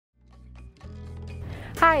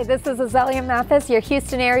Hi, this is Azalia Mathis, your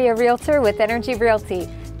Houston area realtor with Energy Realty.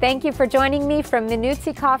 Thank you for joining me from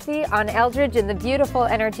Minuzzi Coffee on Eldridge in the beautiful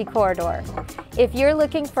Energy Corridor. If you're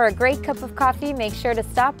looking for a great cup of coffee, make sure to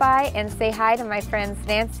stop by and say hi to my friends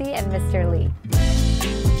Nancy and Mr. Lee.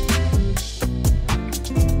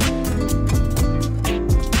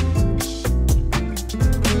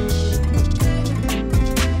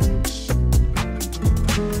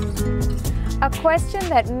 A question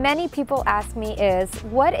that many people ask me is,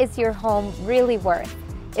 what is your home really worth?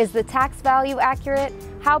 Is the tax value accurate?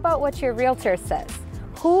 How about what your realtor says?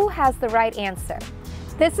 Who has the right answer?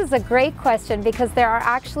 This is a great question because there are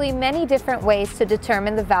actually many different ways to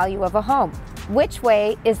determine the value of a home. Which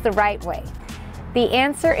way is the right way? The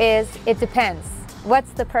answer is, it depends.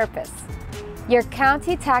 What's the purpose? Your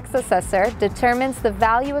county tax assessor determines the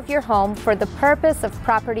value of your home for the purpose of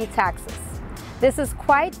property taxes. This is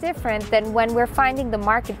quite different than when we're finding the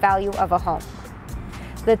market value of a home.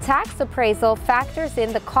 The tax appraisal factors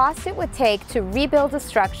in the cost it would take to rebuild a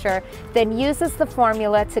structure, then uses the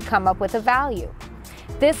formula to come up with a value.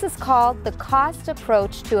 This is called the cost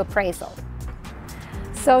approach to appraisal.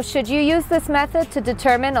 So should you use this method to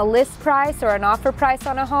determine a list price or an offer price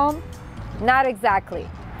on a home? Not exactly.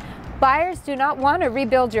 Buyers do not want to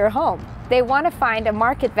rebuild your home. They want to find a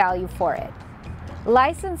market value for it.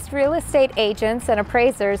 Licensed real estate agents and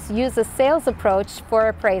appraisers use a sales approach for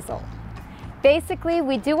appraisal. Basically,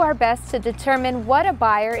 we do our best to determine what a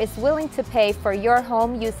buyer is willing to pay for your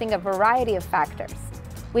home using a variety of factors.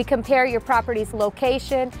 We compare your property's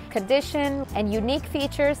location, condition, and unique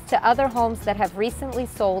features to other homes that have recently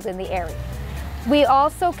sold in the area. We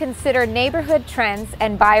also consider neighborhood trends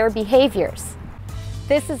and buyer behaviors.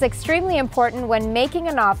 This is extremely important when making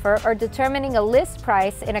an offer or determining a list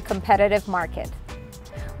price in a competitive market.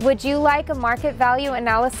 Would you like a market value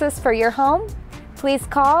analysis for your home? Please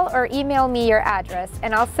call or email me your address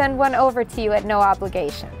and I'll send one over to you at no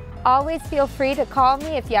obligation. Always feel free to call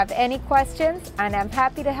me if you have any questions, and I'm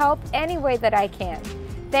happy to help any way that I can.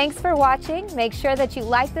 Thanks for watching. Make sure that you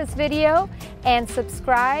like this video and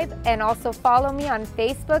subscribe, and also follow me on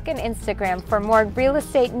Facebook and Instagram for more real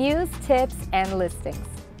estate news, tips, and listings.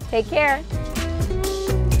 Take care.